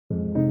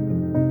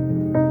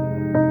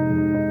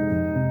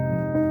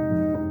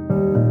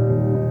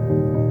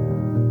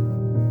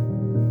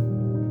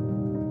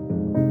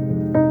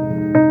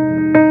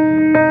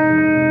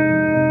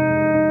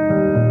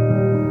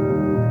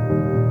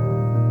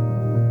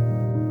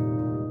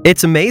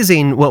It's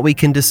amazing what we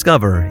can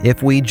discover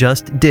if we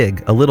just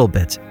dig a little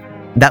bit.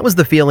 That was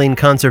the feeling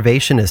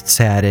conservationists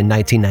had in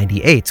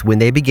 1998 when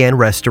they began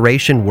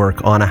restoration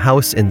work on a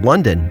house in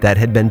London that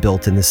had been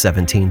built in the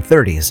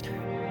 1730s.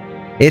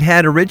 It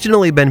had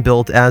originally been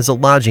built as a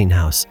lodging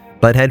house,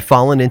 but had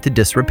fallen into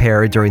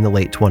disrepair during the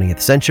late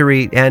 20th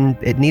century, and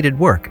it needed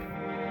work.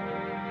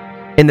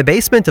 In the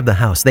basement of the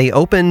house, they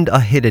opened a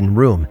hidden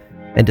room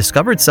and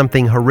discovered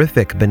something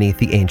horrific beneath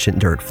the ancient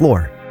dirt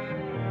floor: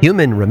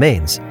 human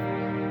remains.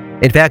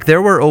 In fact,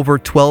 there were over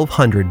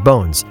 1,200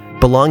 bones,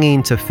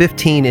 belonging to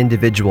 15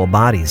 individual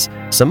bodies,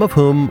 some of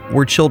whom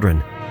were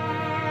children.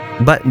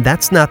 But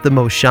that's not the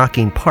most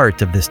shocking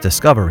part of this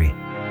discovery.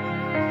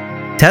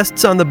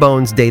 Tests on the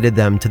bones dated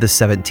them to the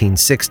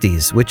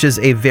 1760s, which is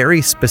a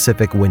very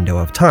specific window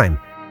of time.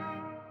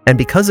 And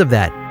because of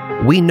that,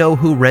 we know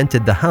who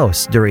rented the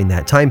house during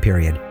that time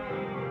period.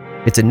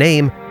 It's a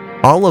name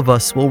all of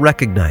us will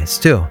recognize,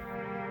 too: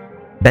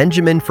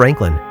 Benjamin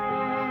Franklin.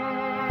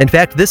 In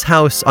fact, this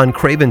house on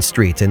Craven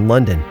Street in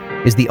London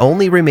is the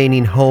only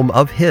remaining home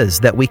of his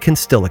that we can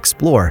still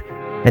explore,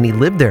 and he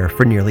lived there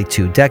for nearly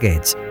 2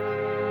 decades.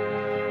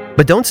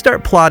 But don't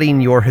start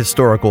plotting your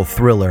historical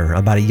thriller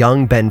about a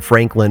young Ben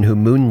Franklin who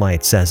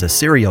moonlights as a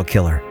serial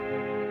killer.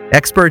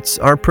 Experts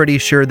are pretty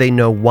sure they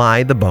know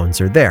why the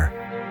bones are there.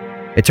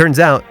 It turns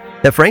out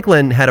that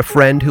Franklin had a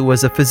friend who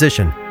was a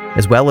physician,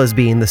 as well as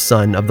being the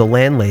son of the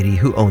landlady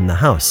who owned the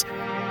house.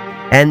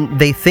 And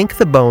they think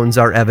the bones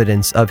are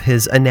evidence of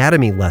his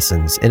anatomy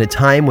lessons in a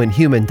time when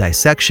human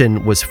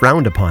dissection was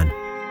frowned upon.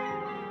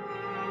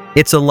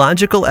 It's a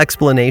logical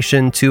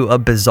explanation to a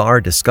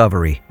bizarre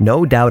discovery,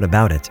 no doubt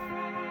about it.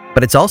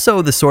 But it's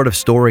also the sort of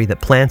story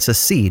that plants a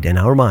seed in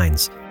our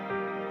minds.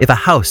 If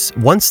a house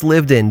once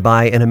lived in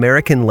by an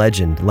American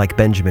legend like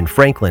Benjamin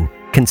Franklin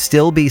can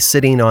still be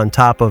sitting on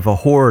top of a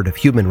horde of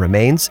human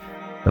remains,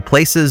 the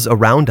places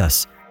around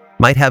us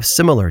might have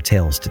similar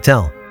tales to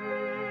tell.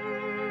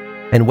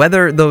 And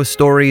whether those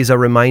stories are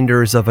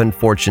reminders of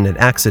unfortunate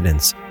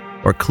accidents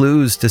or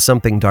clues to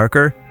something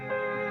darker,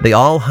 they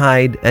all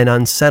hide an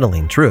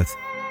unsettling truth.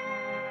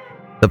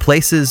 The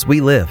places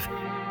we live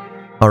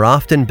are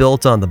often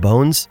built on the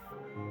bones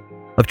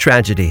of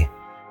tragedy.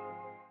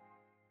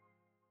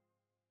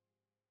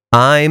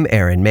 I'm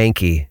Aaron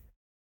Mahnke,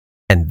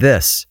 and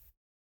this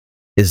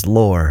is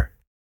Lore.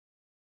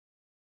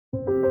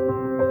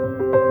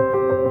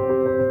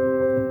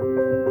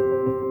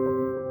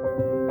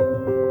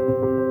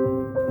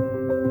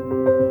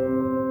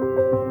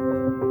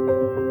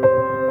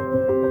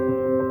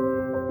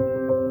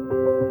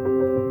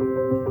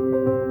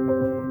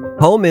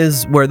 Home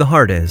is where the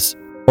heart is,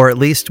 or at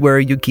least where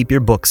you keep your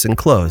books and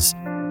clothes.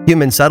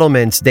 Human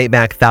settlements date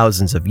back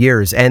thousands of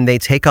years, and they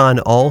take on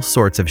all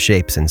sorts of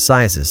shapes and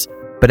sizes.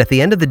 But at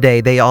the end of the day,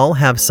 they all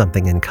have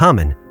something in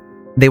common.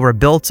 They were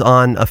built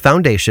on a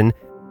foundation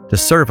to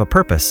serve a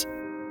purpose.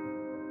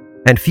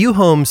 And few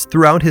homes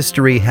throughout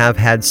history have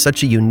had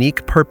such a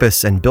unique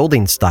purpose and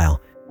building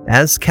style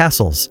as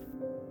castles.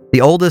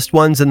 The oldest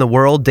ones in the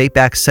world date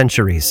back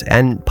centuries,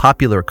 and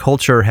popular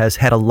culture has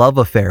had a love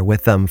affair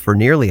with them for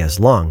nearly as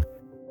long.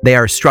 They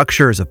are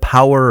structures of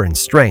power and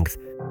strength,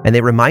 and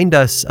they remind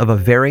us of a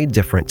very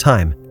different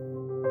time.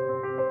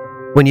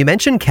 When you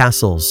mention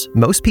castles,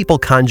 most people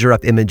conjure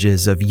up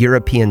images of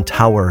European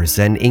towers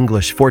and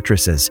English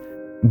fortresses.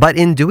 But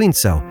in doing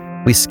so,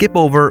 we skip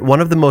over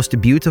one of the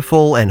most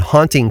beautiful and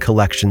haunting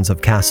collections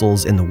of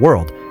castles in the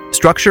world,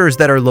 structures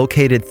that are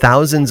located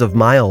thousands of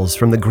miles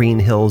from the green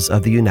hills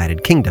of the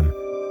United Kingdom: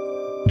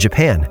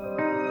 Japan.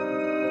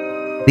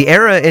 The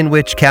era in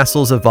which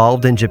castles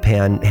evolved in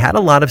Japan had a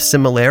lot of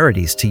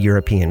similarities to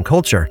European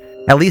culture,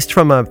 at least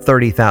from a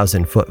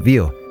 30,000-foot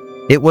view.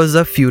 It was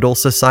a feudal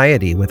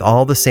society with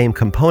all the same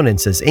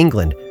components as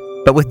England,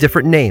 but with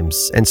different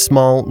names and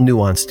small,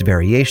 nuanced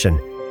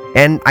variation.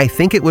 And I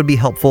think it would be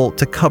helpful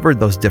to cover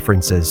those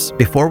differences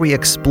before we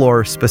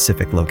explore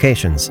specific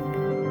locations.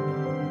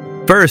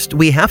 First,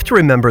 we have to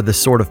remember the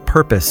sort of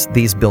purpose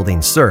these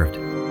buildings served.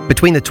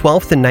 Between the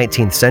 12th and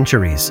 19th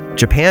centuries,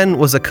 Japan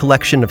was a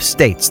collection of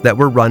states that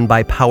were run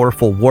by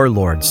powerful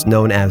warlords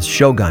known as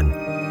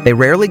shogun. They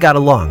rarely got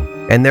along,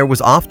 and there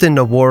was often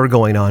a war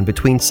going on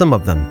between some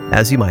of them,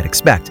 as you might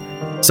expect.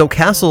 So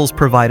castles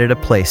provided a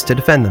place to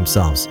defend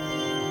themselves.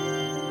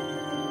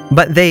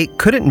 But they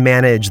couldn't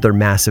manage their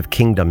massive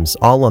kingdoms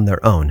all on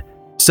their own.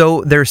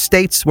 So their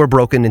states were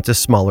broken into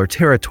smaller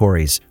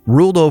territories,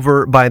 ruled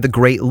over by the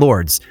great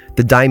lords,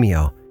 the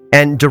daimyo.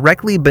 And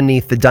directly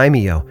beneath the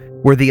daimyo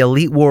were the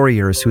elite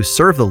warriors who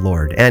served the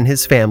lord and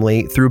his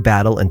family through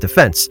battle and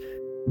defense,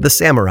 the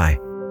samurai.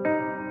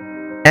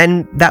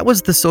 And that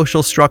was the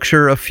social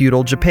structure of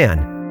feudal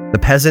Japan. The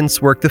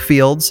peasants worked the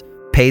fields,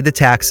 paid the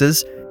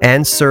taxes,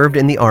 and served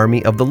in the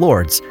army of the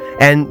lords.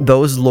 And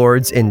those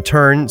lords in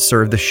turn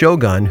served the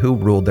shogun who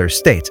ruled their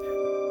state.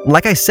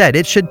 Like I said,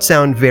 it should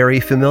sound very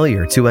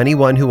familiar to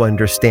anyone who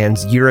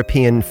understands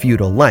European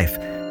feudal life,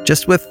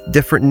 just with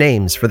different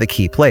names for the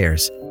key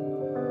players.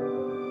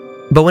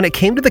 But when it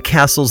came to the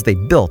castles they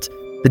built,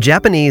 The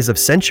Japanese of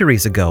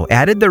centuries ago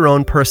added their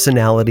own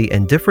personality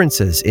and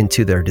differences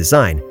into their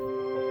design.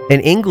 In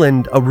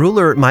England, a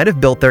ruler might have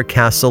built their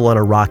castle on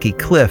a rocky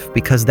cliff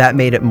because that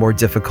made it more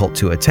difficult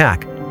to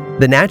attack.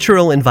 The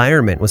natural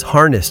environment was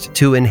harnessed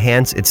to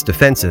enhance its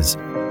defenses.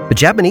 But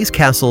Japanese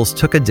castles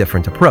took a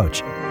different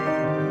approach.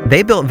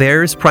 They built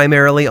theirs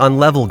primarily on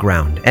level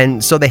ground,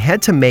 and so they had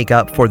to make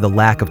up for the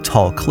lack of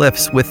tall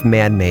cliffs with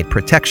man-made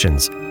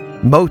protections.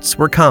 Moats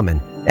were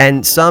common,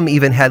 and some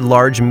even had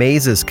large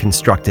mazes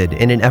constructed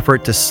in an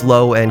effort to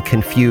slow and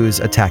confuse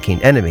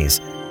attacking enemies.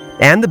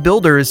 And the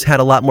builders had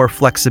a lot more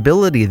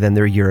flexibility than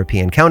their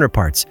European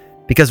counterparts,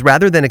 because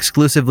rather than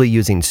exclusively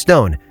using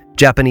stone,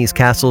 Japanese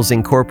castles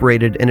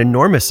incorporated an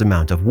enormous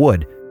amount of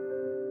wood,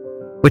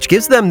 which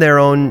gives them their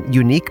own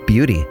unique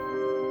beauty.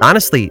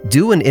 Honestly,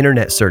 do an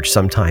internet search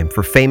sometime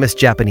for famous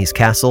Japanese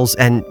castles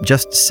and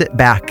just sit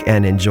back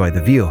and enjoy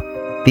the view.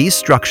 These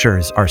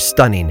structures are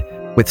stunning,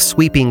 with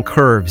sweeping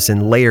curves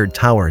and layered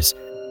towers.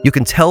 You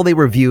can tell they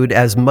were viewed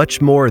as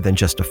much more than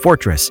just a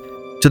fortress.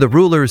 To the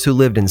rulers who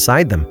lived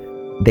inside them,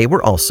 they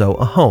were also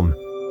a home.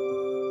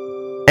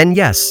 And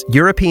yes,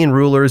 European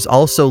rulers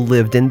also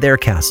lived in their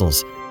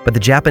castles, but the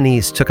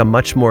Japanese took a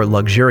much more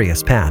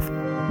luxurious path.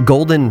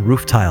 Golden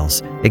roof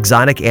tiles,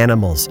 exotic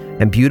animals,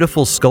 and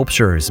beautiful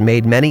sculptures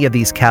made many of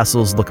these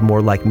castles look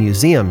more like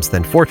museums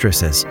than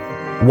fortresses.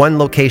 One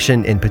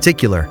location in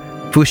particular,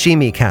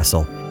 Fushimi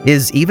Castle,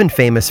 is even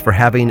famous for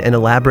having an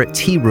elaborate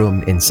tea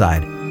room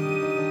inside.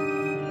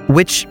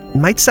 Which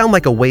might sound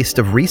like a waste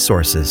of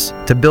resources,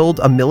 to build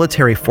a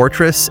military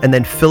fortress and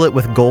then fill it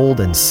with gold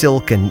and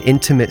silk and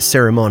intimate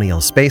ceremonial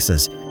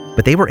spaces.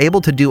 But they were able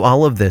to do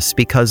all of this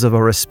because of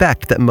a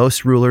respect that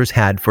most rulers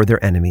had for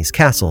their enemies'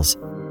 castles.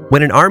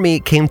 When an army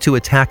came to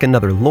attack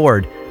another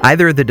lord,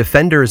 either the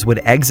defenders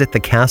would exit the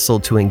castle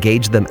to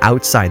engage them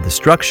outside the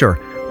structure,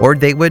 or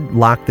they would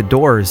lock the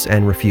doors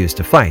and refuse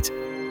to fight.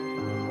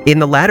 In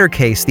the latter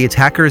case, the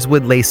attackers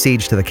would lay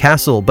siege to the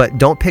castle, but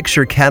don't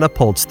picture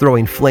catapults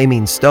throwing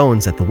flaming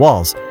stones at the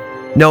walls.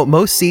 No,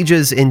 most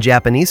sieges in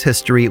Japanese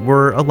history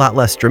were a lot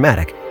less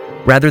dramatic.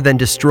 Rather than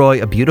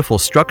destroy a beautiful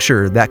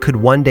structure that could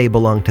one day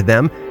belong to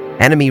them,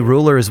 enemy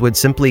rulers would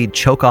simply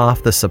choke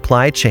off the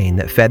supply chain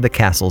that fed the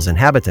castle's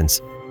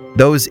inhabitants.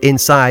 Those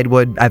inside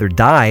would either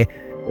die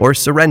or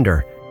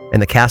surrender,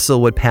 and the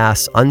castle would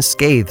pass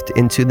unscathed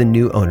into the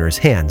new owner's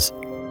hands.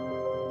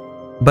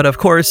 But of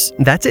course,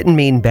 that didn't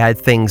mean bad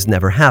things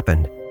never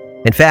happened.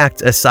 In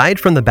fact,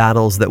 aside from the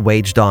battles that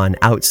waged on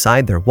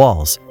outside their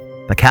walls,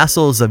 the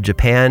castles of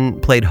Japan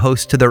played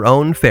host to their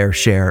own fair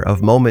share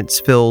of moments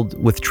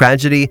filled with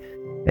tragedy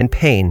and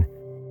pain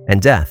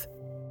and death.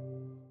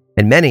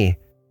 And many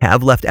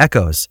have left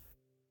echoes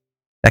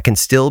that can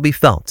still be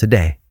felt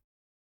today.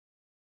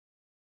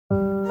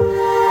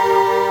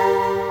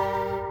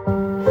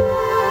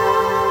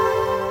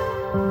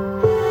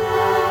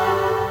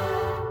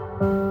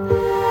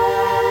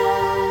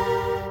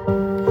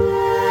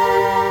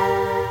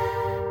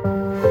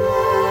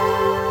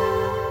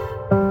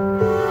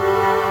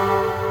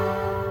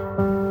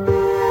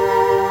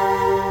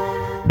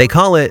 They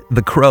call it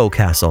the Crow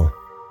Castle,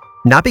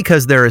 not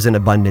because there is an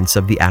abundance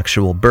of the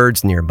actual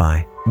birds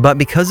nearby, but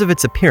because of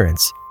its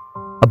appearance.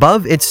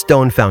 Above its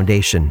stone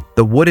foundation,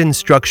 the wooden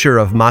structure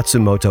of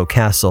Matsumoto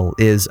Castle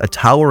is a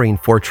towering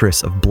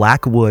fortress of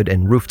black wood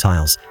and roof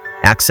tiles,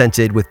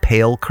 accented with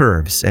pale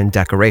curves and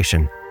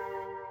decoration.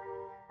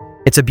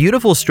 It's a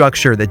beautiful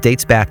structure that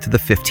dates back to the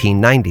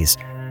 1590s,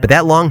 but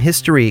that long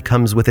history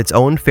comes with its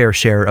own fair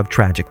share of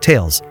tragic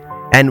tales.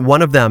 And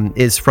one of them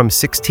is from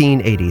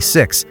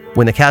 1686,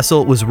 when the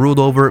castle was ruled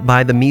over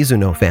by the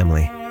Mizuno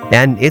family.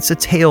 And it's a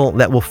tale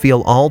that will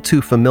feel all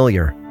too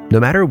familiar, no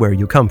matter where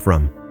you come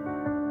from.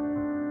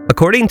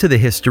 According to the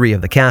history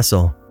of the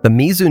castle, the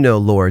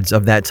Mizuno lords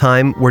of that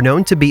time were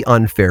known to be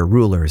unfair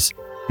rulers.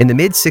 In the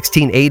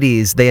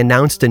mid-1680s, they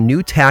announced a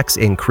new tax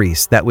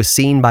increase that was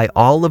seen by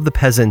all of the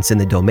peasants in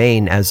the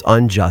domain as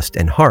unjust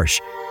and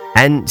harsh.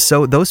 And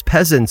so those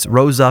peasants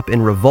rose up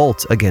in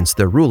revolt against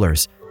their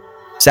rulers.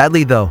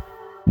 Sadly, though,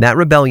 that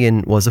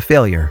rebellion was a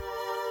failure.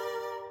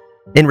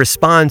 In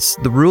response,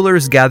 the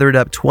rulers gathered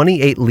up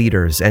 28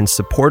 leaders and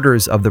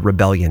supporters of the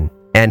rebellion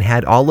and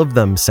had all of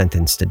them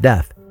sentenced to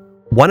death.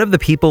 One of the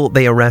people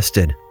they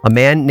arrested, a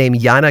man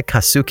named Yana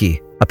Kasuki,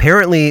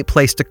 apparently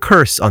placed a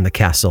curse on the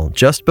castle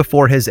just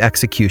before his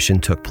execution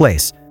took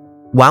place.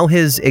 While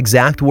his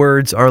exact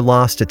words are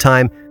lost to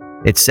time,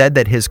 it's said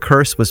that his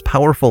curse was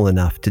powerful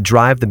enough to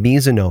drive the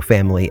Mizuno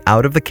family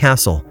out of the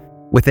castle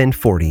within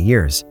 40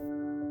 years.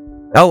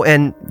 Oh,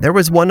 and there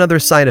was one other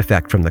side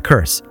effect from the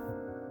curse.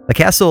 The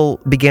castle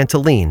began to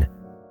lean.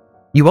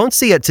 You won't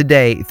see it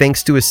today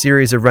thanks to a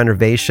series of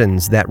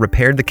renovations that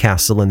repaired the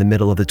castle in the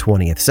middle of the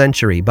 20th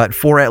century, but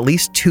for at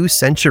least 2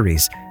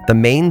 centuries, the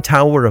main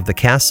tower of the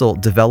castle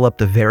developed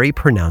a very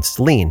pronounced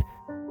lean.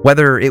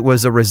 Whether it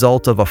was a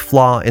result of a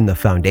flaw in the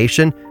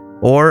foundation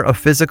or a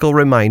physical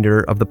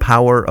reminder of the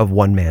power of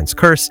one man's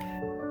curse,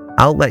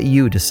 I'll let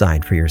you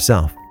decide for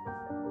yourself.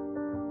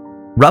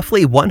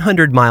 Roughly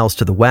 100 miles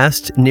to the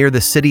west, near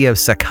the city of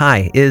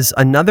Sakai, is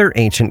another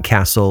ancient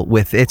castle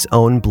with its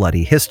own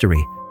bloody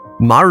history.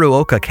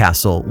 Maruoka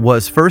Castle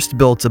was first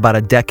built about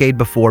a decade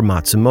before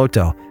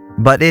Matsumoto,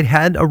 but it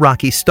had a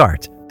rocky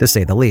start, to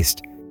say the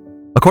least.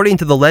 According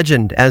to the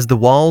legend, as the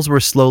walls were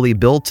slowly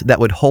built that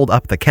would hold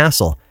up the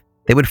castle,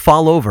 they would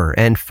fall over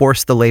and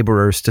force the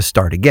laborers to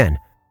start again.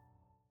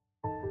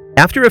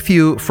 After a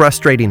few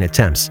frustrating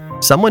attempts,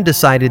 someone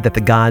decided that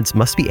the gods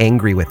must be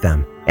angry with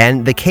them,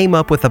 and they came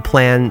up with a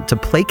plan to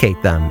placate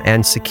them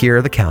and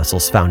secure the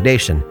castle's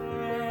foundation.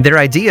 Their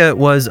idea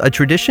was a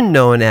tradition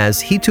known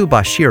as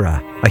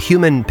Hitubashira, a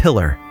human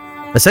pillar.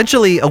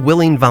 Essentially, a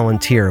willing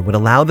volunteer would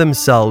allow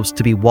themselves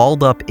to be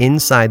walled up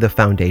inside the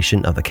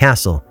foundation of the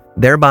castle,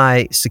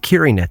 thereby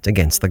securing it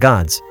against the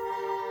gods.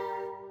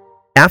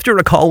 After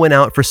a call went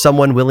out for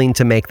someone willing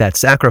to make that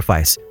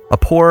sacrifice, a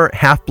poor,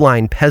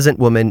 half-blind peasant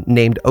woman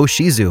named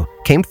Oshizu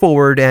came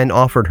forward and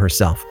offered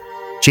herself.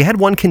 She had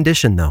one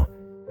condition, though.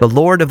 The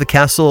lord of the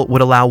castle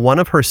would allow one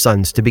of her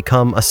sons to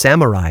become a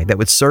samurai that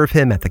would serve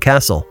him at the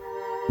castle.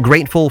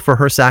 Grateful for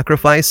her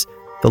sacrifice,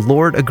 the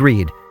lord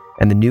agreed,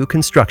 and the new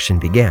construction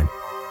began.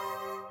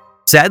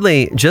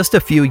 Sadly, just a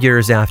few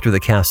years after the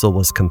castle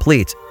was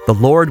complete, the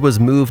lord was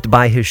moved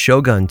by his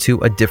shogun to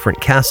a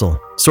different castle,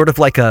 sort of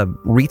like a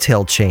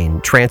retail chain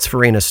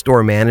transferring a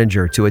store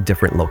manager to a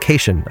different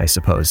location, I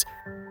suppose.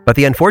 But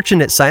the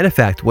unfortunate side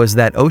effect was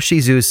that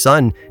Oshizu's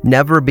son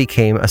never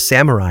became a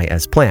samurai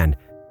as planned,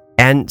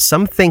 and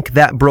some think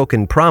that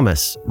broken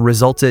promise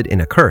resulted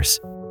in a curse.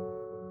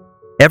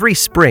 Every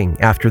spring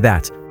after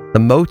that, the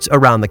moat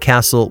around the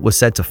castle was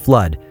said to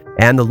flood,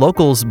 and the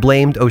locals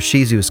blamed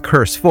Oshizu's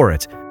curse for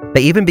it.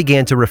 They even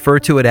began to refer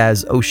to it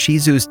as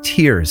Oshizu's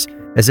tears,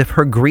 as if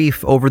her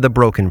grief over the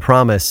broken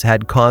promise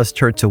had caused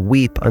her to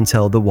weep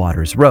until the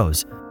waters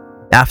rose.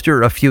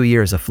 After a few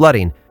years of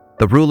flooding,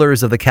 the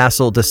rulers of the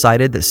castle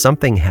decided that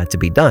something had to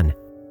be done.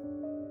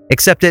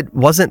 Except it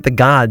wasn't the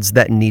gods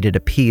that needed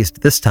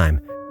appeased this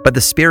time, but the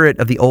spirit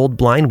of the old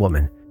blind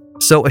woman.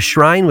 So a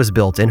shrine was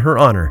built in her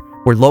honor,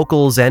 where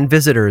locals and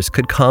visitors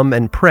could come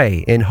and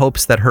pray in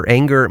hopes that her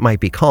anger might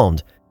be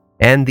calmed,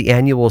 and the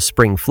annual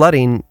spring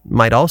flooding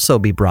might also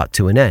be brought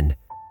to an end.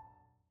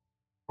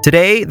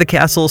 Today, the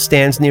castle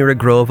stands near a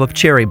grove of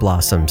cherry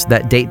blossoms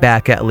that date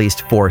back at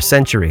least 4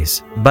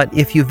 centuries, but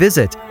if you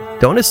visit,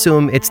 don't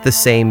assume it's the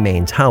same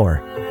main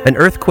tower. An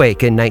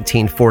earthquake in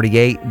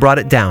 1948 brought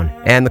it down,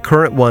 and the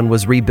current one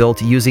was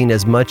rebuilt using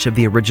as much of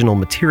the original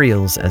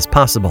materials as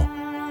possible,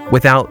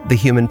 without the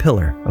human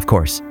pillar, of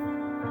course.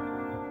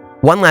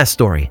 One last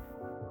story.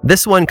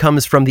 This one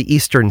comes from the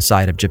eastern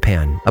side of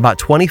Japan, about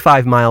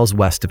 25 miles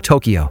west of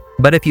Tokyo,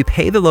 but if you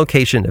pay the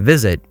location a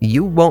visit,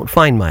 you won't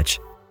find much.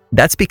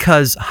 That's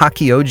because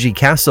Hakioji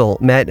Castle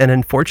met an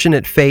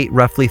unfortunate fate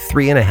roughly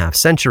 3.5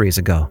 centuries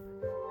ago.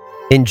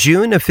 In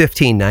June of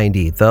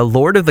 1590, the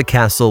lord of the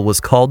castle was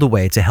called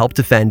away to help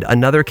defend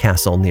another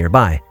castle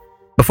nearby.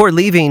 Before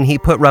leaving, he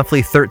put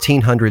roughly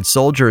 1,300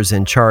 soldiers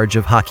in charge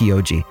of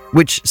Hakioji,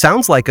 which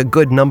sounds like a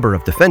good number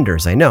of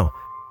defenders, I know,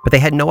 but they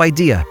had no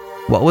idea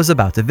what was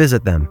about to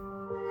visit them.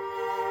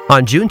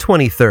 On June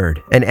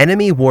 23rd, an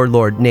enemy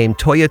warlord named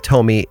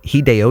Toyotomi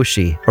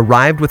Hideyoshi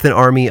arrived with an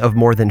army of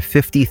more than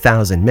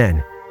 50,000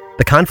 men.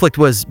 The conflict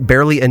was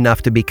barely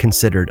enough to be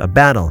considered a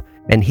battle,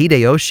 and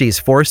Hideyoshi's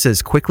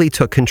forces quickly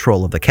took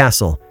control of the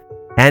castle.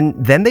 And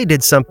then they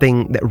did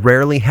something that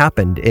rarely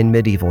happened in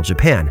medieval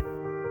Japan.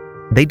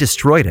 They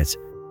destroyed it.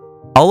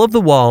 All of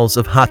the walls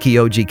of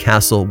Hakioji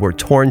Castle were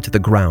torn to the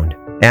ground,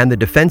 and the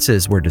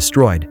defenses were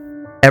destroyed.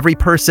 Every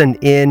person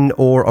in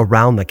or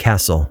around the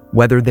castle,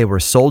 whether they were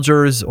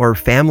soldiers or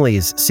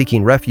families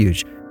seeking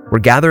refuge, were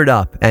gathered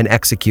up and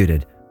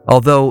executed,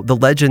 although the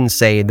legends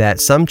say that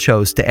some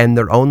chose to end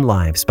their own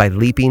lives by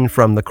leaping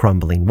from the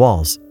crumbling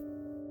walls.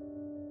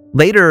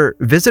 Later,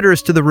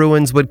 visitors to the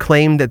ruins would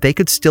claim that they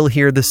could still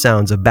hear the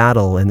sounds of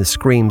battle and the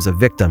screams of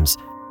victims,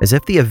 as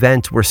if the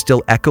event were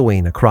still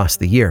echoing across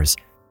the years.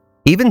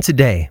 Even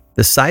today,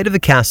 the site of the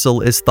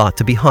castle is thought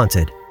to be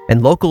haunted,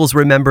 and locals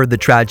remember the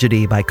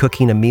tragedy by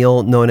cooking a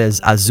meal known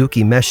as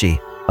azuki meshi,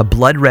 a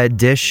blood-red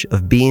dish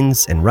of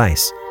beans and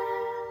rice.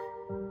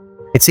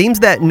 It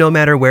seems that no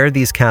matter where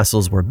these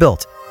castles were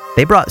built,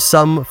 they brought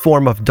some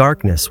form of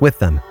darkness with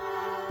them.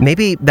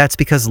 Maybe that's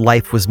because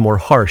life was more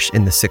harsh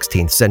in the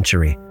 16th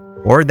century,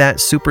 or that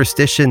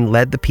superstition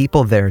led the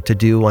people there to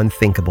do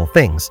unthinkable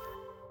things.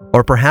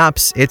 Or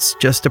perhaps it's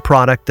just a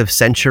product of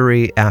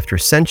century after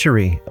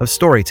century of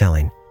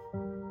storytelling.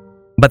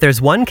 But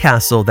there's one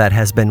castle that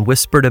has been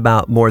whispered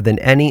about more than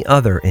any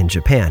other in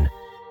Japan.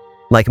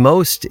 Like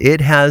most, it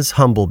has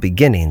humble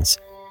beginnings,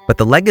 but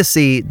the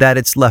legacy that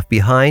it's left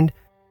behind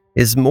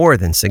is more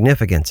than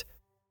significant.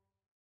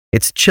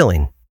 It's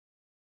chilling.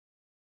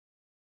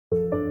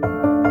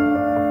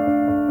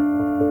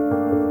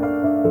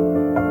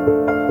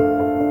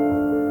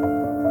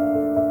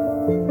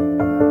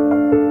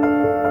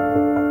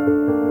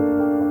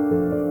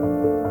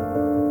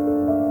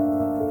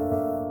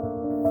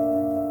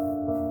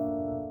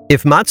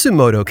 If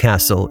Matsumoto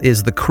Castle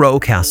is the Crow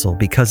Castle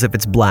because of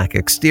its black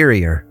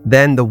exterior,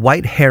 then the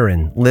White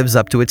Heron lives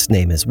up to its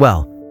name as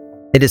well.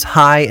 It is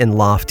high and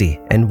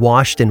lofty and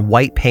washed in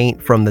white paint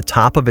from the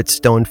top of its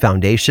stone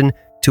foundation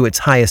to its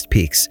highest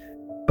peaks.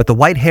 But the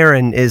White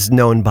Heron is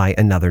known by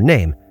another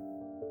name,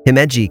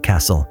 Himeji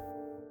Castle.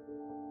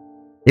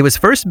 It was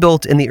first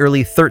built in the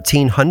early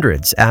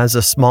 1300s as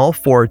a small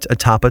fort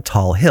atop a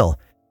tall hill,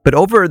 but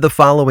over the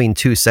following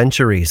 2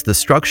 centuries, the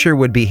structure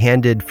would be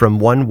handed from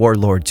one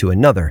warlord to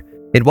another.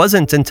 It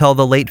wasn't until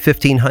the late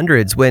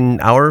 1500s when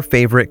our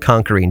favorite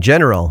conquering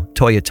general,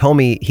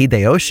 Toyotomi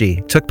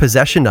Hideyoshi, took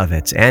possession of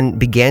it and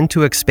began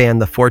to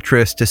expand the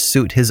fortress to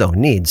suit his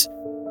own needs.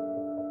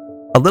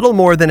 A little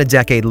more than a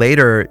decade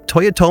later,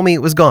 Toyotomi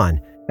was gone,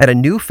 and a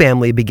new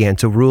family began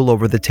to rule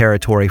over the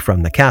territory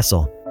from the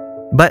castle.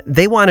 But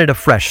they wanted a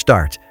fresh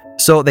start,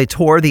 so they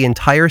tore the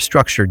entire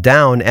structure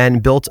down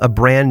and built a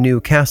brand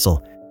new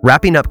castle,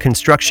 wrapping up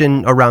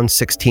construction around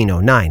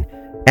 1609.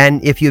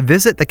 And if you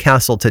visit the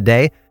castle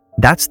today,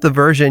 that's the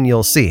version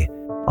you'll see,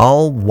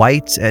 all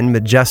white and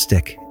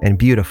majestic and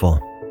beautiful.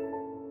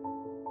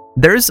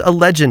 There's a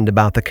legend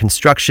about the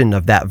construction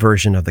of that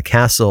version of the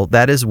castle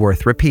that is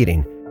worth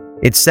repeating.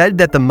 It's said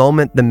that the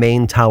moment the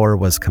main tower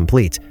was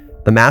complete,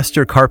 the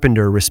master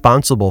carpenter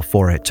responsible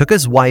for it took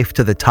his wife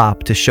to the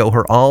top to show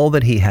her all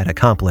that he had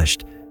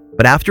accomplished.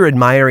 But after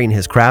admiring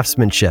his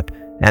craftsmanship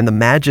and the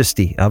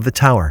majesty of the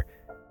tower,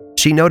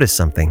 she noticed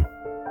something.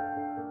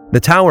 The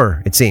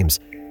tower, it seems,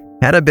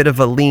 had a bit of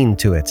a lean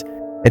to it.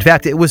 In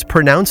fact, it was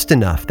pronounced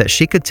enough that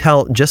she could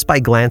tell just by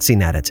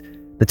glancing at it.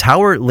 The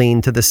tower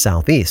leaned to the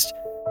southeast.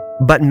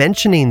 But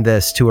mentioning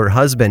this to her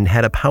husband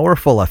had a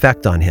powerful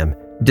effect on him.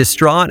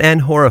 Distraught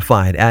and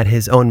horrified at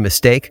his own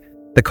mistake,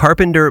 the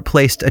carpenter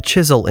placed a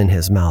chisel in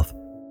his mouth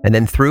and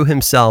then threw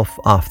himself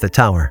off the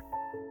tower.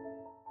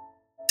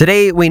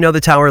 Today, we know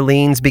the tower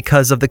leans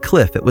because of the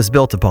cliff it was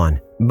built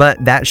upon,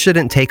 but that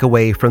shouldn't take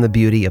away from the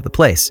beauty of the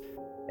place.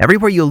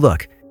 Everywhere you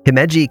look,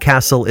 Himeji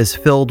Castle is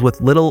filled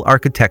with little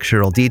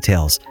architectural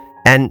details,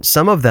 and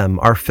some of them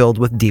are filled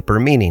with deeper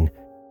meaning.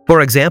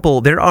 For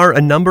example, there are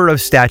a number of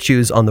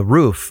statues on the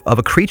roof of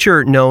a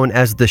creature known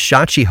as the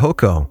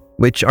Shachihoko,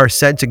 which are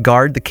said to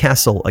guard the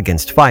castle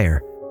against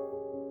fire.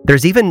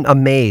 There's even a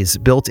maze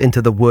built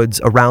into the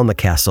woods around the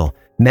castle,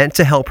 meant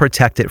to help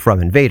protect it from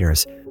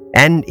invaders.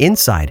 And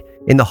inside,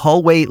 in the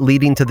hallway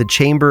leading to the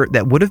chamber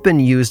that would have been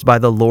used by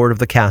the lord of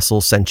the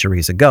castle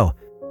centuries ago,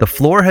 the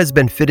floor has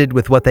been fitted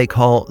with what they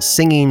call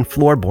singing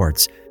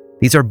floorboards.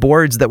 These are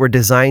boards that were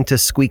designed to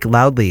squeak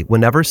loudly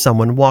whenever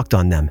someone walked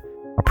on them,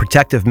 a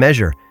protective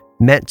measure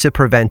meant to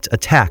prevent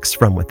attacks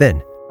from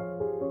within.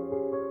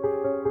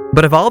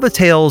 But of all the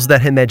tales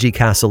that Himeji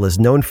Castle is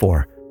known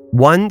for,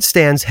 one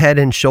stands head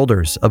and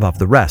shoulders above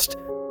the rest.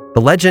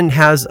 The legend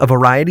has a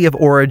variety of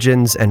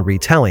origins and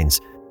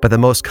retellings, but the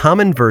most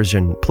common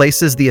version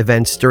places the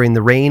events during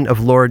the reign of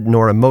Lord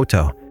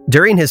Norimoto.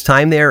 During his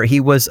time there, he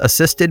was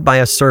assisted by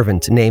a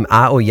servant named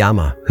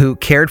Aoyama, who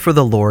cared for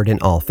the Lord in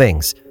all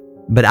things.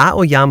 But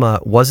Aoyama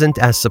wasn't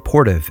as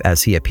supportive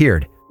as he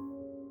appeared.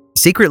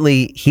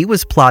 Secretly, he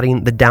was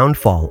plotting the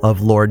downfall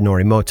of Lord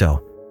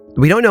Norimoto.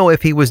 We don't know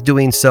if he was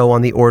doing so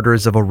on the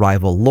orders of a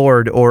rival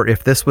lord or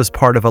if this was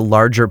part of a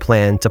larger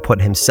plan to put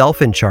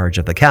himself in charge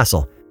of the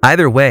castle.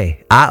 Either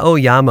way,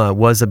 Aoyama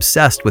was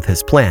obsessed with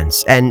his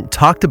plans and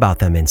talked about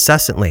them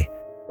incessantly,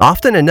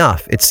 often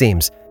enough, it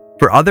seems,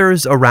 for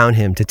others around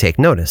him to take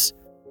notice.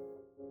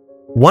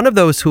 One of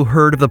those who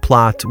heard of the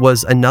plot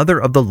was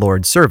another of the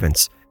Lord's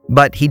servants,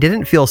 but he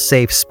didn't feel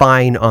safe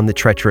spying on the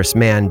treacherous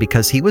man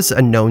because he was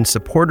a known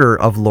supporter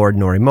of Lord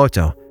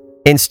Norimoto.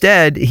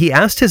 Instead, he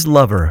asked his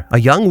lover, a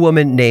young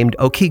woman named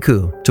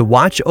Okiku, to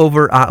watch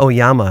over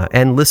Aoyama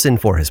and listen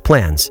for his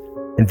plans.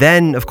 And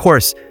then, of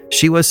course,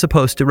 she was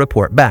supposed to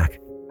report back.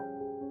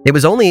 It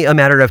was only a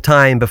matter of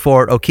time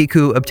before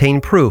Okiku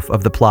obtained proof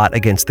of the plot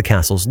against the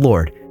castle's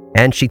lord,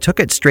 and she took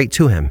it straight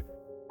to him.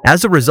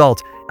 As a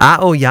result,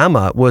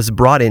 Aoyama was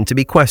brought in to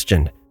be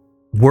questioned.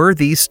 Were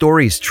these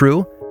stories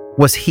true?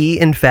 Was he,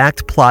 in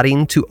fact,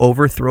 plotting to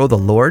overthrow the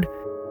lord?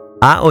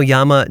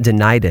 Aoyama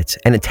denied it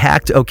and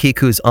attacked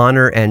Okiku's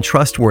honor and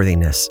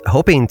trustworthiness,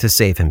 hoping to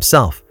save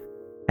himself.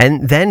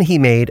 And then he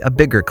made a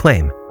bigger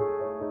claim.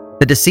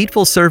 The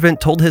deceitful servant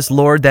told his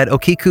lord that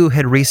Okiku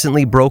had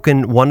recently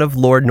broken one of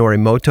Lord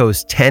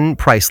Norimoto's 10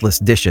 priceless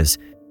dishes.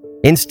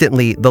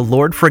 Instantly, the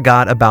lord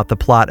forgot about the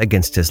plot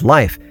against his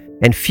life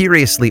and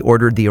furiously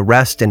ordered the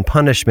arrest and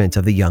punishment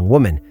of the young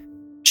woman.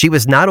 She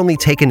was not only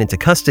taken into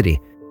custody,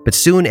 but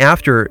soon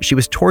after she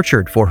was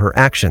tortured for her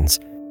actions.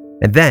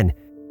 And then,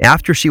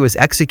 after she was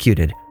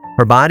executed,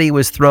 her body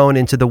was thrown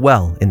into the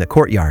well in the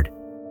courtyard.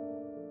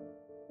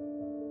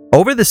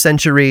 Over the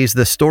centuries,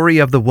 the story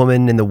of the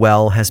woman in the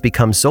well has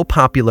become so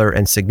popular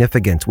and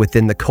significant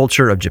within the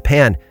culture of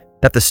Japan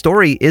that the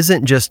story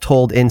isn't just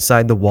told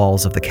inside the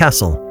walls of the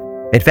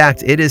castle. In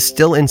fact, it is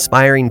still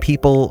inspiring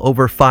people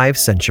over 5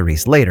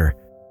 centuries later.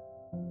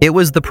 It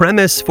was the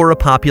premise for a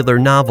popular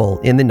novel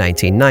in the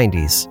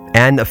 1990s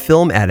and a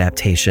film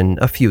adaptation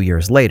a few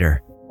years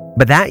later.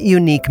 But that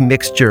unique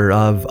mixture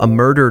of a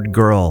murdered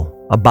girl,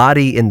 a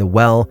body in the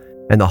well,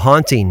 and the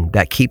haunting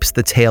that keeps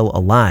the tale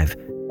alive,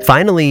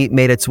 finally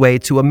made its way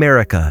to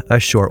America a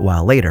short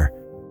while later,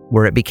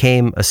 where it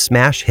became a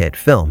smash hit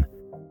film.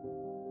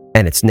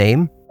 And its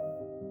name?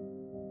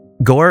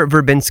 Gore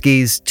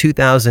Verbinski's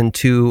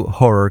 2002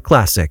 horror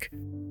classic,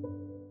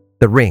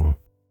 The Ring.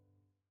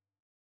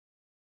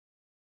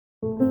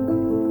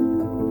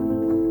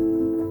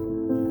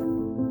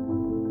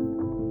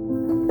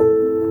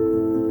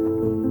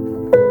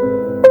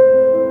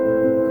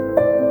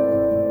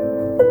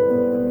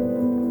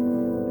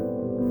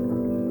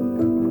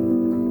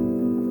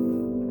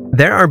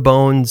 There are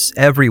bones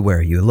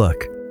everywhere you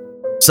look.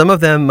 Some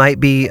of them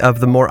might be of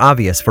the more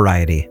obvious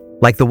variety,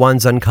 like the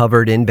ones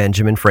uncovered in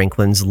Benjamin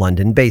Franklin's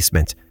London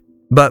basement.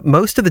 But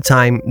most of the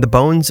time, the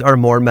bones are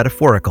more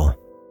metaphorical.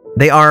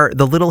 They are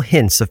the little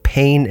hints of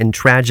pain and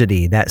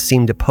tragedy that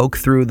seem to poke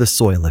through the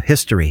soil of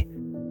history.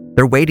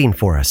 They're waiting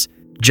for us,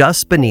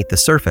 just beneath the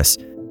surface,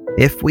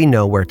 if we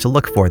know where to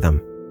look for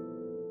them.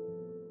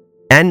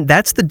 And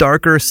that's the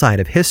darker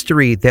side of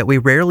history that we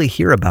rarely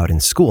hear about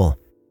in school.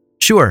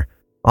 Sure,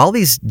 all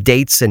these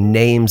dates and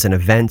names and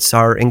events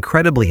are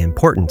incredibly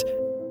important,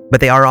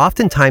 but they are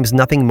oftentimes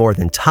nothing more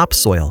than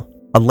topsoil,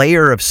 a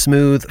layer of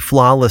smooth,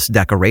 flawless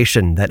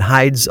decoration that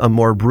hides a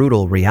more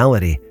brutal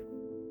reality.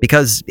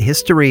 Because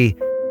history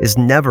is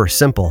never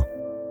simple,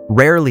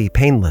 rarely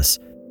painless,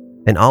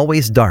 and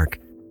always dark.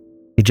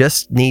 You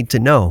just need to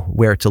know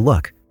where to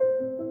look.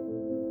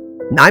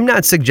 I'm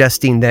not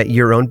suggesting that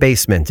your own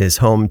basement is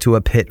home to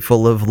a pit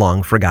full of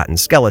long-forgotten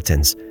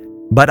skeletons,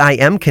 but I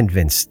am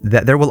convinced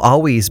that there will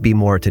always be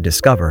more to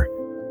discover.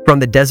 From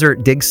the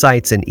desert dig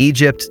sites in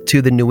Egypt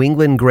to the New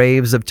England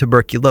graves of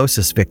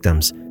tuberculosis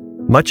victims,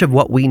 much of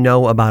what we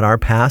know about our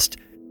past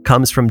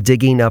comes from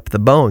digging up the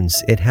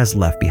bones it has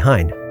left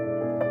behind.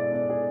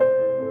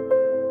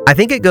 I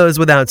think it goes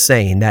without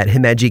saying that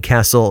Himeji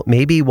Castle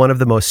may be one of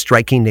the most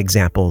striking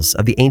examples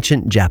of the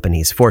ancient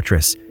Japanese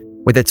fortress,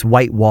 with its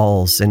white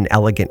walls and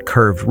elegant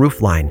curved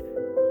roofline.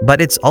 But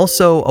it's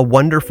also a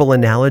wonderful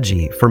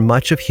analogy for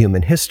much of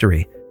human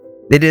history.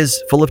 It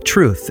is full of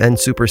truth and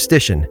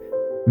superstition,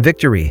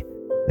 victory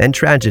and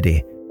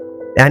tragedy,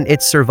 and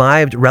it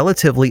survived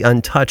relatively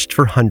untouched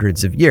for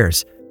hundreds of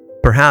years,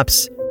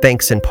 perhaps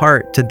thanks in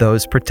part to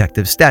those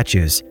protective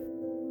statues.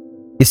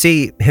 You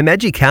see,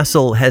 Himeji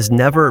Castle has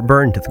never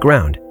burned to the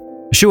ground.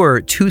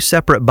 Sure, 2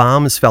 separate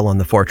bombs fell on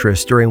the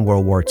fortress during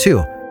World War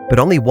II, but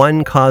only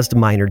one caused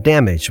minor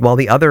damage, while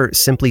the other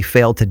simply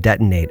failed to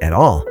detonate at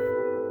all.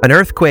 An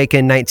earthquake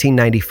in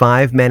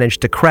 1995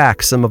 managed to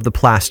crack some of the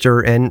plaster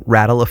and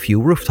rattle a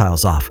few roof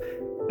tiles off,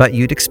 but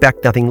you'd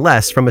expect nothing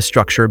less from a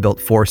structure built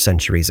 4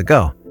 centuries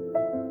ago.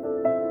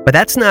 But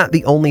that's not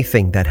the only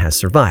thing that has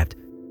survived.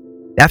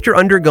 After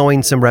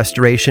undergoing some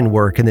restoration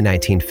work in the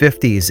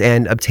 1950s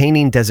and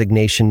obtaining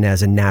designation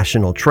as a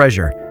national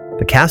treasure,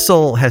 the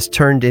castle has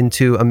turned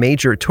into a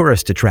major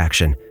tourist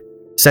attraction.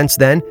 Since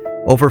then,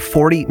 over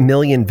 40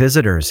 million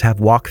visitors have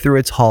walked through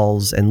its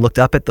halls and looked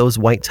up at those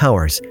white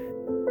towers,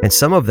 and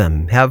some of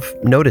them have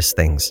noticed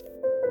things.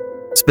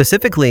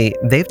 Specifically,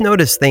 they've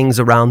noticed things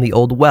around the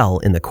old well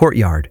in the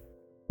courtyard.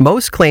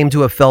 Most claim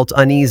to have felt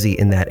uneasy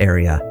in that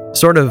area,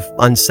 sort of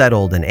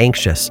unsettled and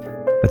anxious,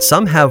 but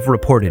some have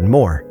reported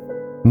more.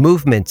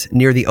 Movement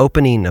near the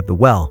opening of the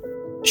well,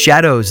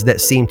 shadows that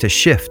seem to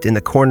shift in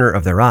the corner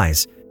of their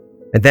eyes.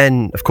 And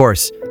then, of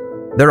course,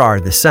 there are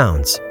the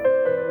sounds.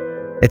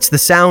 It's the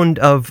sound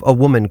of a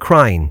woman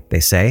crying,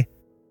 they say.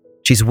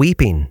 She's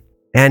weeping,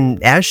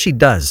 and as she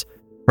does,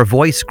 her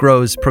voice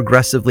grows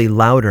progressively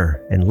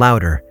louder and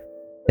louder,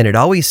 and it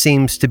always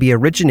seems to be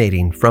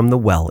originating from the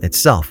well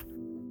itself.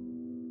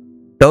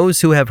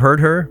 Those who have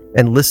heard her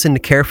and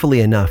listened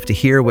carefully enough to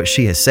hear what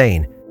she is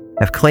saying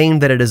have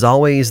claimed that it is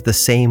always the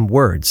same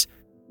words,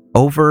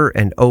 over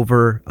and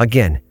over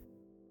again.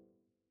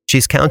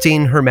 She's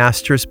counting her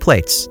master's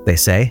plates, they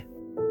say,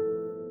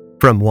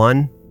 from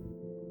 1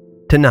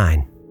 to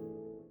 9.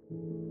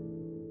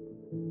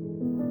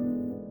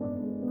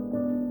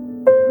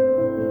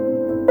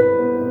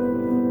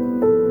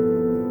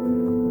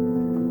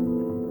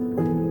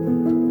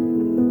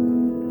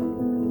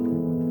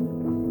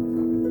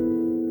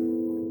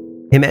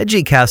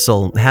 Himeji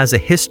Castle has a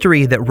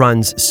history that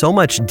runs so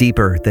much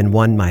deeper than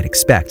one might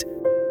expect.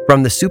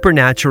 From the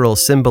supernatural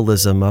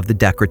symbolism of the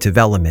decorative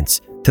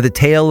elements to the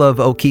tale of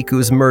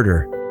Okiku's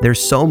murder,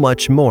 there's so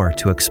much more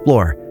to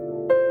explore.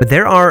 But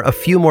there are a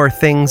few more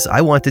things I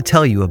want to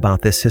tell you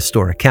about this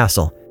historic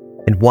castle,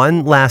 and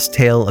one last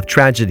tale of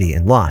tragedy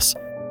and loss.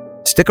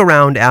 Stick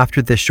around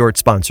after this short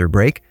sponsor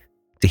break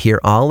to hear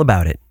all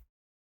about it.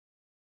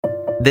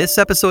 This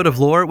episode of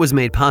Lore was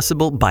made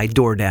possible by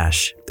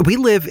DoorDash. We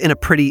live in a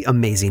pretty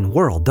amazing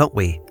world, don't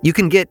we? You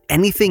can get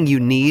anything you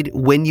need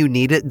when you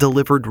need it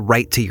delivered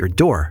right to your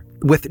door.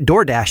 With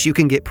DoorDash, you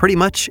can get pretty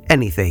much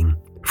anything.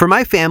 For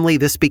my family,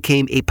 this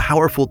became a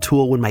powerful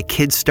tool when my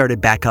kids started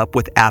back up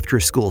with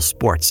after-school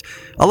sports.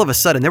 All of a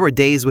sudden, there were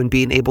days when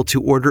being able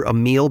to order a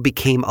meal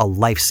became a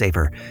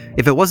lifesaver.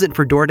 If it wasn't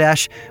for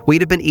DoorDash,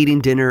 we'd have been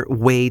eating dinner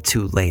way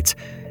too late.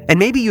 And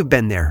maybe you've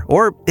been there,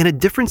 or in a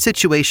different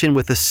situation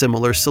with a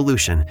similar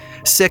solution.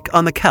 Sick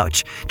on the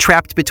couch,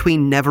 trapped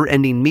between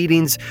never-ending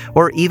meetings,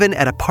 or even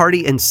at a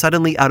party and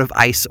suddenly out of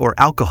ice or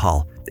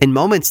alcohol. In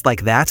moments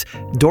like that,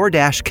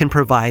 DoorDash can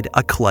provide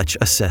a clutch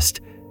assist.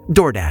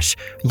 DoorDash,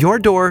 your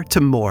door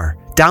to more.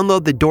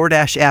 Download the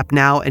DoorDash app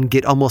now and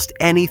get almost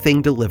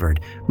anything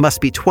delivered.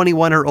 Must be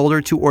 21 or older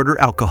to order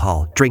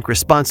alcohol. Drink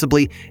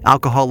responsibly.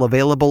 Alcohol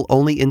available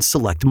only in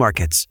select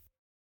markets.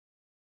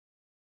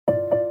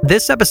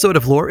 This episode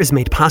of Lore is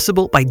made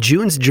possible by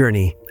June's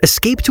Journey.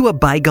 Escape to a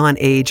bygone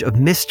age of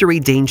mystery,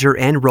 danger,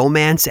 and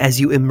romance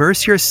as you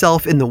immerse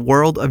yourself in the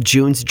world of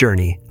June's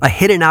Journey, a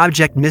hidden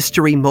object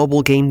mystery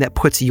mobile game that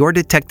puts your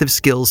detective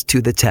skills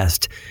to the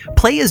test.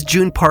 Play as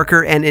June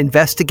Parker and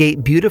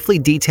investigate beautifully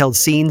detailed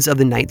scenes of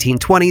the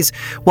 1920s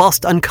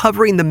whilst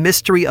uncovering the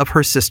mystery of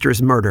her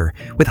sister's murder.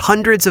 With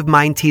hundreds of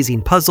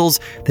mind-teasing puzzles,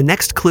 the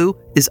next clue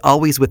is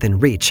always within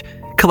reach.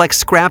 Collect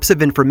scraps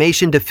of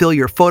information to fill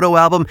your photo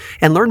album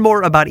and learn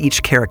more about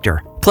each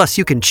character. Plus,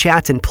 you can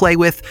chat and play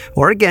with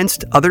or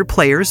against other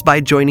players by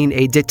joining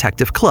a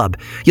detective club.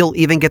 You'll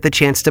even get the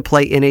chance to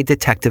play in a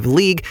detective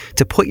league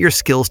to put your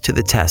skills to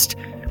the test.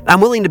 I'm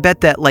willing to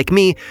bet that, like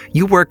me,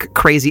 you work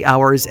crazy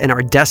hours and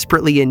are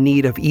desperately in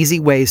need of easy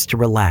ways to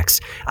relax.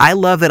 I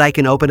love that I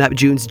can open up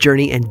June's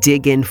Journey and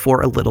dig in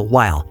for a little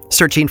while,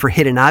 searching for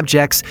hidden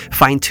objects,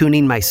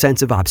 fine-tuning my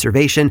sense of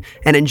observation,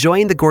 and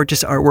enjoying the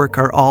gorgeous artwork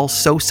are all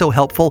so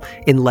helpful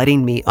in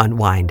letting me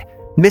unwind.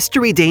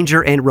 Mystery,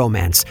 danger, and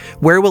romance.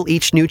 Where will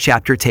each new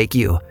chapter take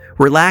you?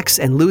 Relax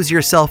and lose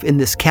yourself in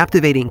this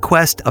captivating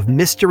quest of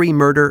mystery,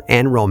 murder,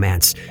 and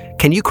romance.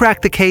 Can you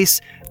crack the case?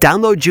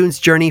 Download June's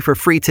Journey for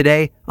free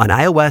today on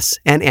iOS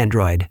and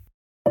Android.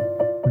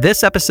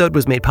 This episode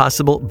was made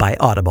possible by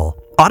Audible.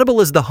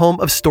 Audible is the home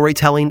of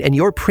storytelling and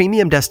your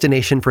premium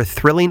destination for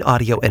thrilling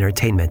audio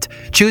entertainment.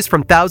 Choose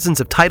from thousands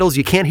of titles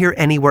you can't hear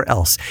anywhere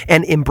else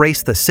and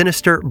embrace the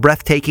sinister,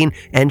 breathtaking,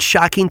 and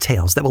shocking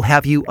tales that will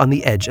have you on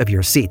the edge of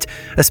your seat,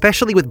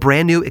 especially with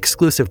brand new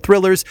exclusive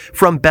thrillers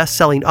from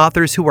best-selling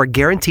authors who are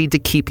guaranteed to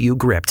keep you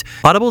gripped.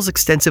 Audible's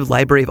extensive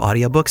library of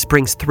audiobooks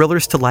brings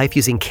thrillers to life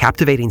using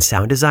captivating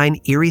sound design,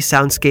 eerie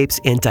soundscapes,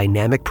 and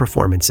dynamic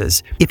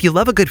performances. If you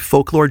love a good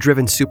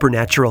folklore-driven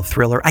supernatural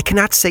thriller, I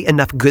cannot say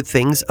enough good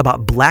things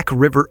about Black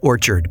River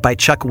Orchard by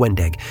Chuck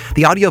Wendig.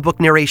 The audiobook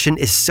narration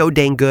is so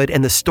dang good,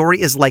 and the story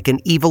is like an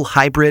evil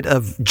hybrid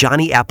of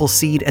Johnny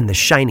Appleseed and The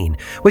Shining,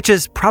 which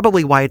is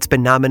probably why it's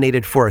been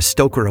nominated for a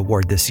Stoker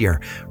Award this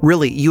year.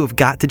 Really, you have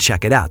got to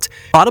check it out.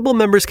 Audible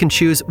members can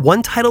choose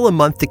one title a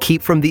month to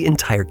keep from the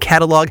entire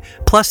catalog,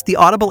 plus the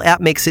Audible app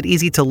makes it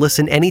easy to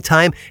listen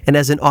anytime, and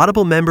as an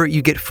Audible member,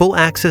 you get full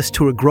access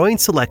to a growing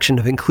selection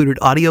of included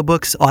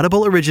audiobooks,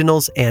 Audible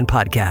originals, and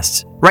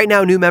podcasts. Right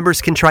now, new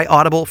members can try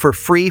Audible for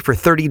free for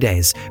 30 days.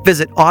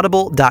 Visit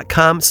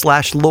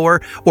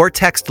audible.com/lore or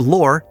text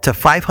LORE to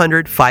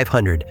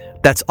 500-500.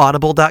 That's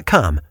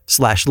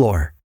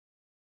audible.com/lore.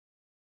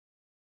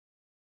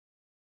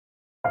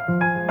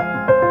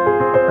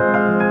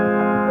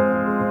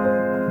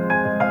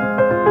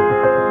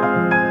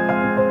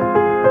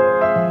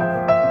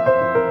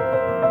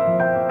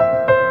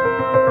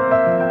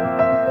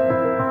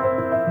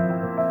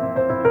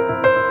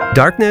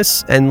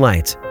 Darkness and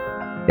light.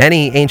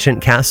 Any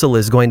ancient castle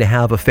is going to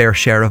have a fair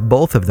share of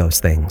both of those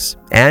things,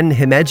 and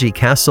Himeji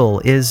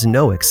Castle is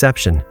no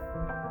exception.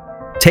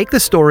 Take the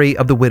story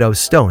of the Widow's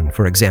Stone,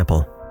 for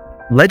example.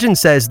 Legend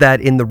says that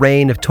in the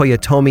reign of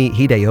Toyotomi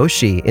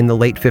Hideyoshi in the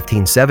late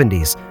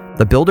 1570s,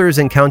 the builders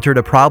encountered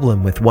a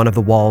problem with one of the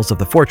walls of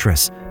the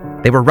fortress.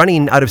 They were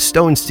running out of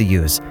stones to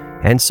use,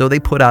 and so they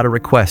put out a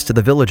request to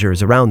the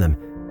villagers around them.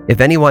 If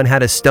anyone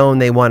had a stone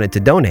they wanted to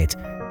donate,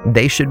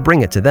 they should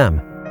bring it to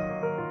them.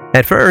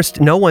 At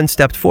first, no one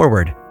stepped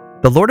forward.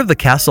 The lord of the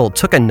castle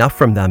took enough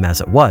from them as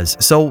it was,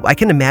 so I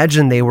can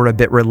imagine they were a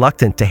bit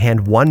reluctant to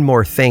hand one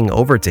more thing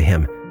over to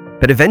him.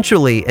 But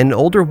eventually, an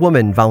older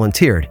woman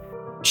volunteered.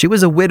 She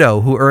was a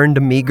widow who earned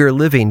a meager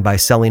living by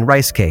selling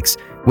rice cakes,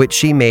 which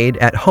she made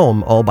at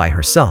home all by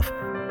herself.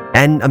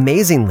 And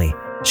amazingly,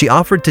 she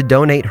offered to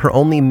donate her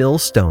only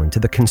millstone to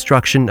the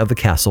construction of the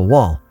castle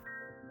wall.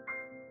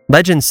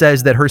 Legend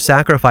says that her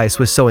sacrifice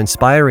was so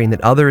inspiring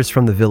that others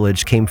from the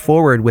village came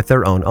forward with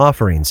their own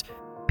offerings: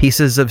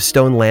 pieces of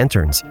stone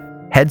lanterns,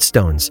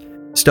 headstones,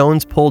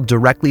 stones pulled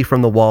directly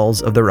from the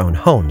walls of their own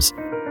homes.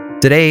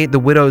 Today, the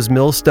widow's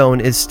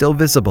millstone is still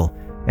visible,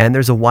 and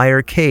there's a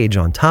wire cage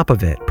on top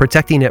of it,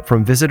 protecting it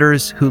from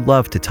visitors who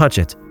love to touch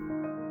it.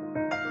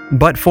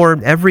 But for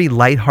every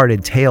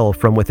lighthearted tale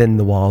from within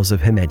the walls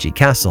of Himeji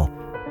Castle,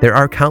 there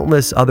are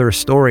countless other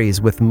stories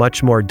with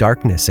much more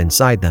darkness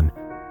inside them.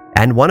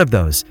 And one of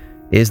those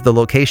is the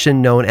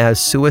location known as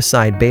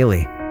Suicide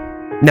Bailey.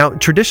 Now,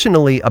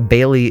 traditionally, a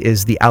bailey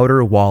is the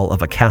outer wall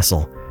of a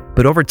castle,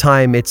 but over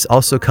time it's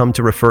also come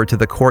to refer to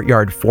the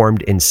courtyard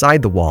formed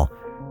inside the wall,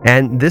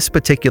 and this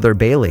particular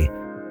bailey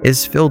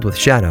is filled with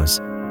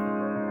shadows.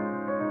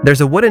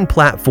 There's a wooden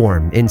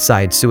platform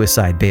inside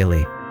Suicide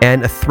Bailey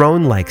and a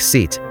throne-like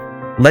seat.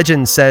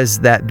 Legend says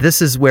that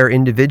this is where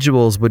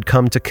individuals would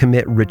come to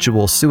commit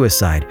ritual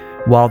suicide,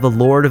 while the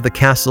lord of the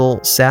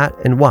castle sat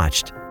and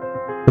watched.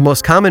 The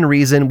most common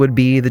reason would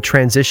be the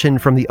transition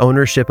from the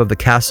ownership of the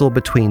castle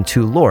between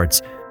two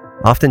lords.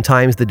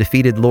 Oftentimes, the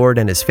defeated lord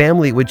and his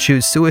family would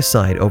choose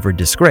suicide over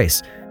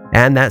disgrace,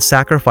 and that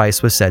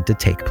sacrifice was said to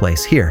take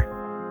place here.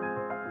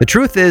 The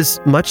truth is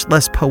much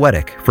less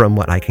poetic, from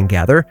what I can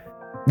gather.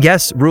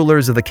 Yes,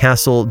 rulers of the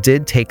castle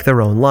did take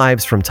their own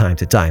lives from time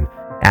to time,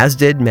 as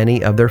did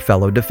many of their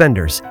fellow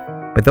defenders,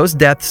 but those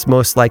deaths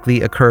most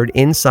likely occurred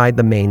inside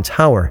the main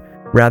tower,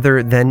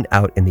 rather than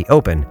out in the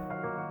open.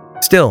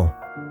 Still,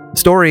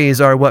 stories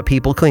are what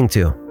people cling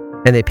to,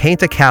 and they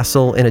paint a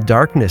castle in a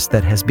darkness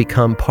that has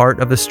become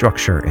part of the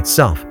structure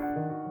itself.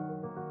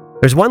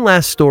 There's one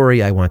last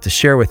story I want to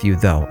share with you,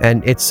 though,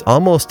 and it's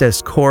almost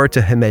as core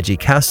to Himeji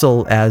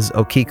Castle as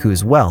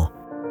Okiku's well.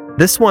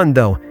 This one,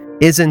 though,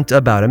 isn't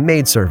about a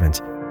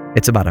maidservant.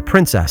 It's about a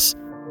princess,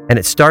 and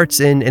it starts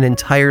in an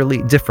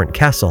entirely different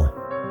castle.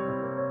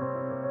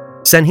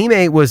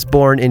 Senhime was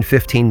born in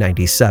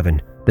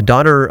 1597, the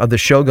daughter of the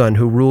shogun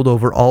who ruled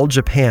over all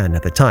Japan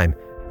at the time.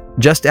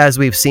 Just as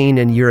we've seen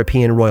in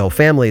European royal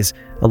families,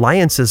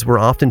 alliances were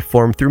often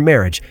formed through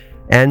marriage,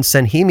 and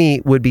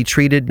Senhime would be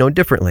treated no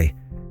differently.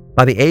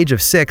 By the age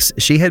of 6,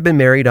 she had been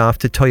married off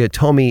to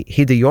Toyotomi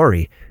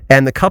Hideyori,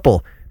 and the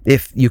couple,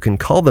 if you can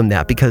call them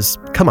that, because,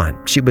 come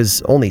on, she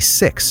was only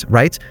 6,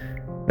 right?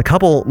 The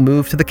couple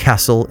moved to the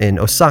castle in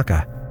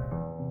Osaka.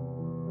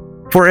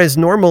 For as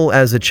normal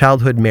as a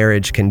childhood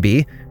marriage can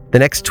be, the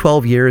next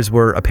 12 years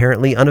were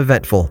apparently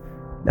uneventful,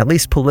 at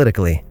least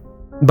politically.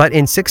 But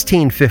in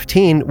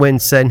 1615, when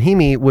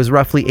Senhime was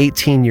roughly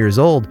 18 years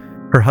old,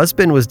 her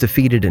husband was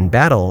defeated in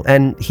battle,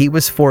 and he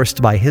was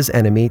forced by his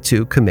enemy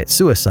to commit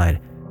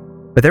suicide.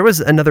 But there was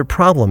another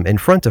problem in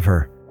front of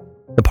her.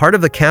 The part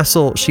of the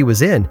castle she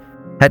was in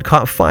had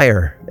caught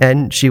fire,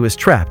 and she was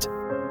trapped.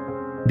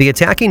 The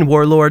attacking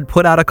warlord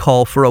put out a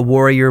call for a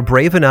warrior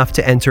brave enough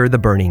to enter the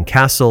burning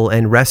castle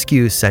and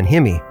rescue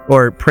Senhime,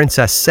 or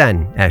Princess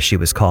Sen as she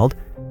was called.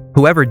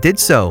 Whoever did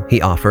so, he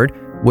offered,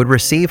 would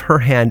receive her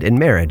hand in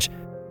marriage,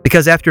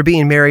 because after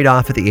being married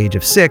off at the age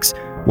of 6,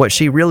 what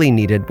she really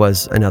needed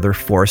was another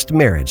forced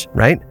marriage,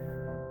 right?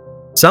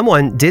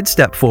 Someone did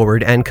step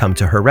forward and come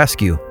to her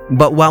rescue,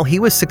 but while he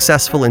was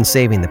successful in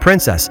saving the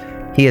princess,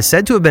 he is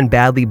said to have been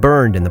badly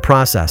burned in the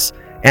process,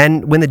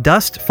 and when the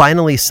dust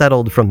finally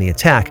settled from the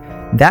attack,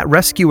 that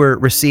rescuer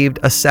received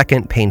a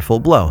second painful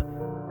blow.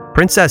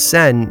 Princess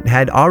Sen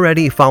had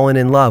already fallen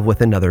in love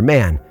with another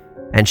man,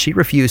 and she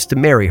refused to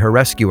marry her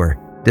rescuer,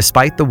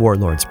 despite the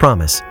warlord's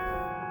promise.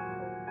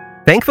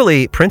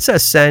 Thankfully,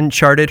 Princess Sen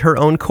charted her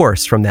own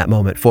course from that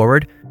moment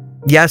forward.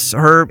 Yes,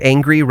 her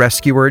angry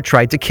rescuer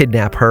tried to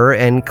kidnap her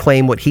and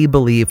claim what he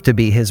believed to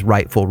be his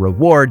rightful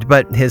reward,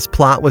 but his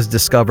plot was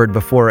discovered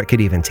before it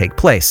could even take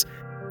place.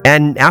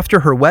 And after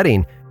her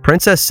wedding,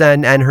 Princess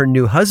Sen and her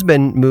new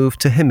husband moved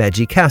to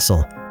Himeji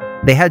Castle.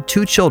 They had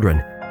 2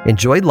 children,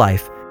 enjoyed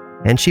life,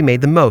 and she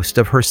made the most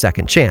of her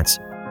second chance.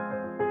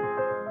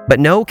 But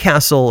no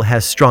castle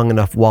has strong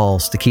enough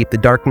walls to keep the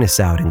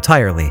darkness out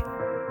entirely.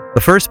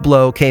 The first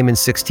blow came in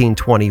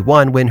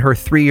 1621 when her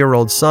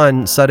 3-year-old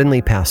son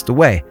suddenly passed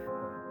away.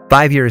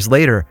 5 years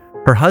later,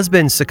 her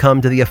husband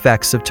succumbed to the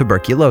effects of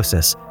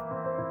tuberculosis.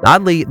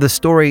 Oddly, the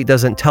story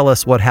doesn't tell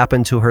us what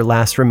happened to her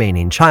last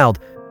remaining child,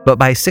 but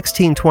by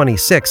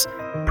 1626,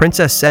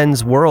 Princess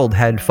Sen's world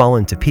had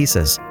fallen to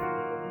pieces.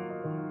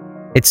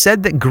 It's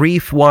said that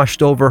grief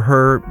washed over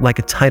her like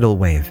a tidal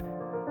wave.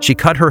 She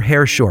cut her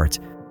hair short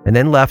and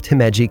then left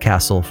Himeji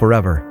Castle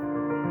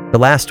forever. The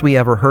last we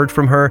ever heard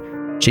from her,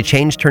 she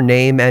changed her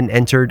name and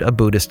entered a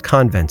Buddhist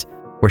convent,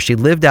 where she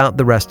lived out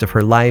the rest of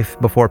her life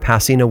before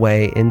passing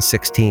away in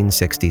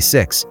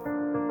 1666.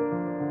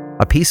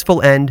 A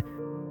peaceful end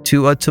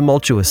to a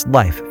tumultuous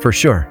life, for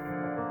sure.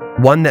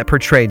 One that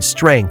portrayed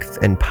strength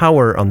and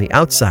power on the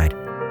outside,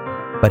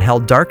 but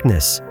held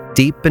darkness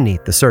deep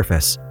beneath the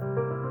surface.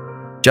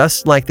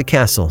 Just like the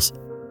castles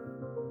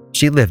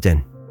she lived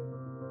in.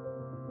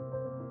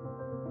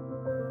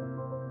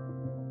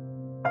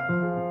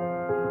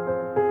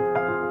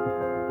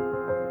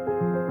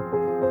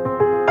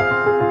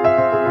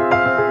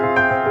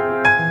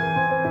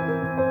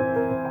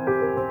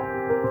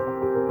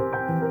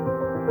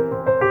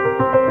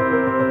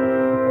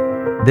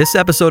 This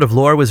episode of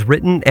Lore was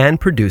written and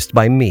produced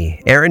by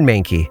me, Aaron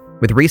Mahnke,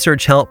 with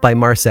research help by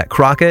Marcette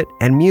Crockett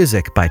and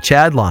music by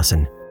Chad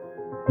Lawson.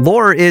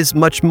 Lore is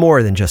much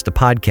more than just a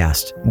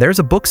podcast. There's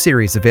a book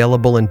series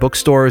available in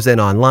bookstores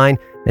and online,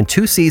 and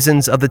 2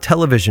 seasons of the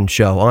television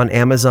show on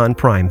Amazon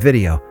Prime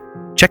Video.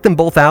 Check them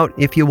both out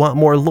if you want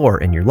more lore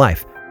in your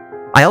life.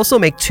 I also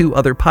make 2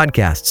 other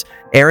podcasts,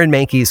 Aaron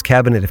Mahnke's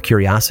Cabinet of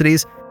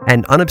Curiosities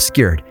and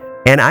Unobscured,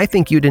 and I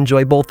think you'd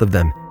enjoy both of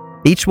them.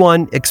 Each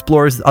one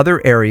explores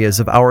other areas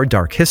of our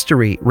dark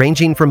history,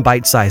 ranging from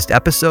bite-sized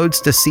episodes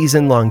to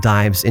season-long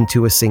dives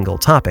into a single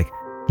topic.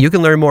 You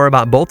can learn more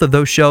about both of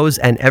those shows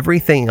and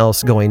everything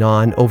else going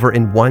on over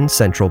in one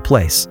central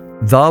place,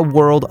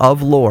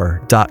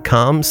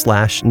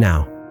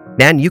 theworldoflore.com/now.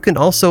 And you can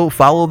also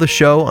follow the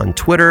show on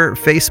Twitter,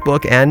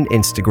 Facebook, and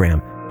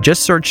Instagram.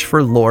 Just search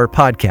for Lore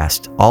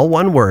Podcast, all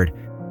one word,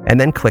 and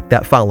then click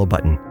that follow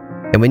button.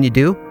 And when you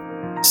do,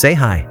 say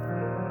hi.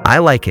 I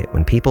like it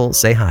when people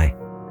say hi.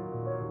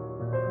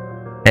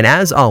 And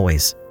as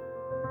always,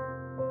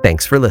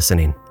 thanks for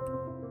listening.